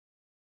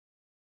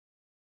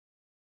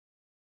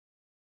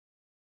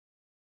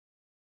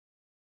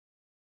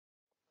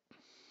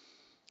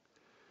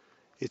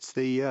It's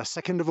the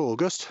 2nd of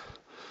August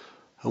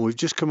and we've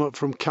just come up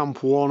from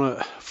Camp 1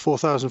 at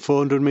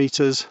 4,400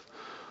 metres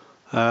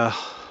up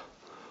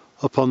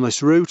on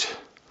this route,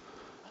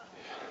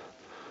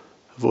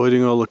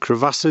 avoiding all the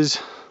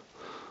crevasses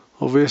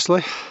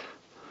obviously,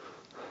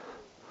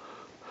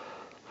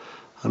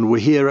 and we're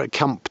here at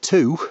Camp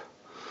 2,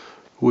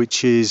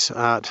 which is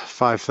at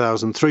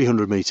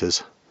 5,300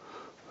 metres,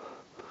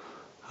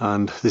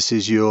 and this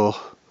is your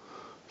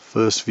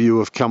first view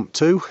of Camp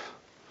 2.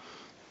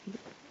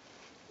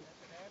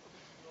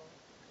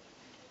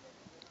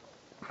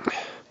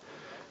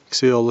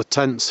 See all the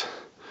tents,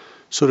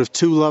 sort of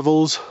 2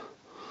 levels,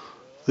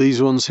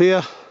 these ones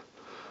here,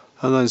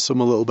 and then some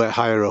a little bit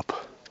higher up.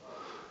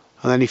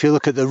 And then if you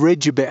look at the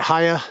ridge a bit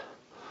higher,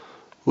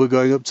 we're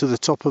going up to the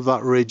top of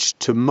that ridge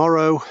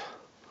tomorrow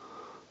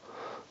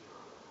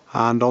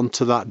and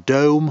onto that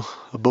dome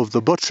above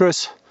the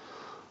buttress,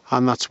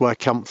 and that's where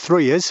Camp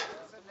 3 is.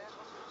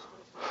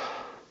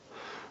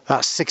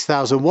 That's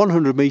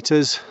 6,100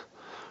 metres,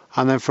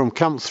 and then from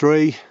Camp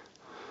 3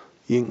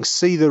 you can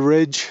see the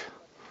ridge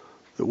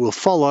that will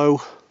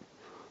follow,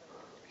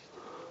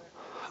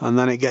 and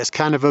then it gets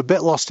kind of a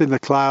bit lost in the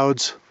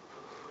clouds,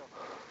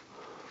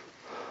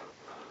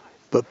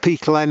 but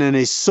Peak Lenin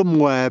is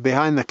somewhere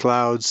behind the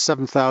clouds,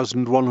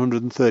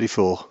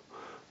 7,134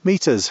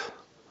 metres.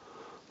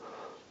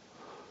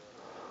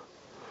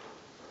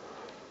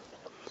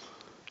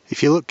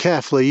 If you look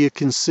carefully, you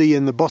can see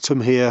in the bottom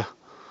here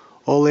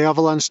all the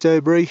avalanche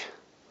debris.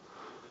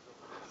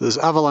 There's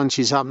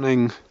avalanches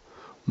happening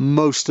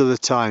most of the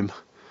time.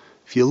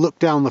 If you look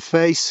down the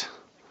face,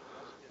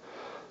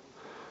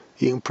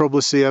 you can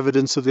probably see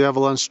evidence of the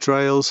avalanche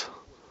trails.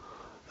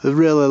 They're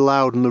really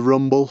loud and they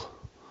rumble.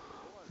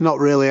 Not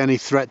really any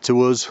threat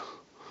to us.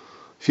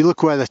 If you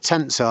look where the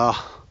tents are,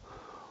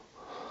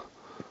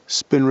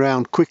 spin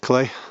round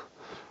quickly.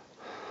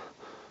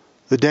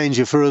 The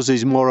danger for us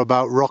is more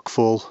about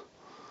rockfall,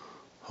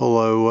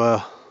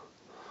 although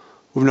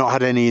we've not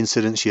had any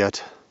incidents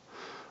yet.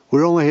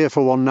 We're only here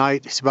for one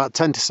night. It's about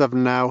 10 to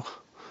 7 now.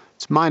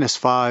 It's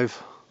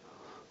 -5.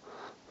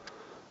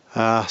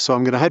 So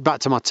I'm going to head back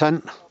to my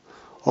tent.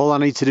 All I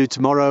need to do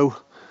tomorrow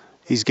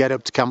is get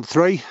up to Camp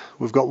 3.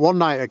 We've got one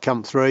night at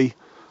Camp 3,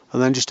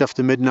 and then just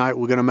after midnight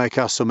we're going to make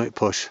our summit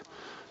push.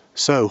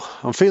 So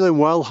I'm feeling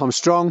well, I'm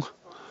strong.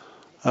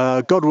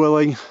 God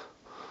willing,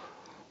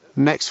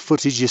 next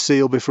footage you see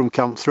will be from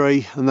Camp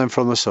 3 and then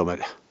from the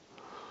summit.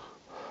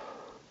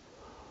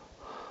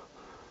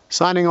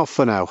 Signing off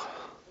for now.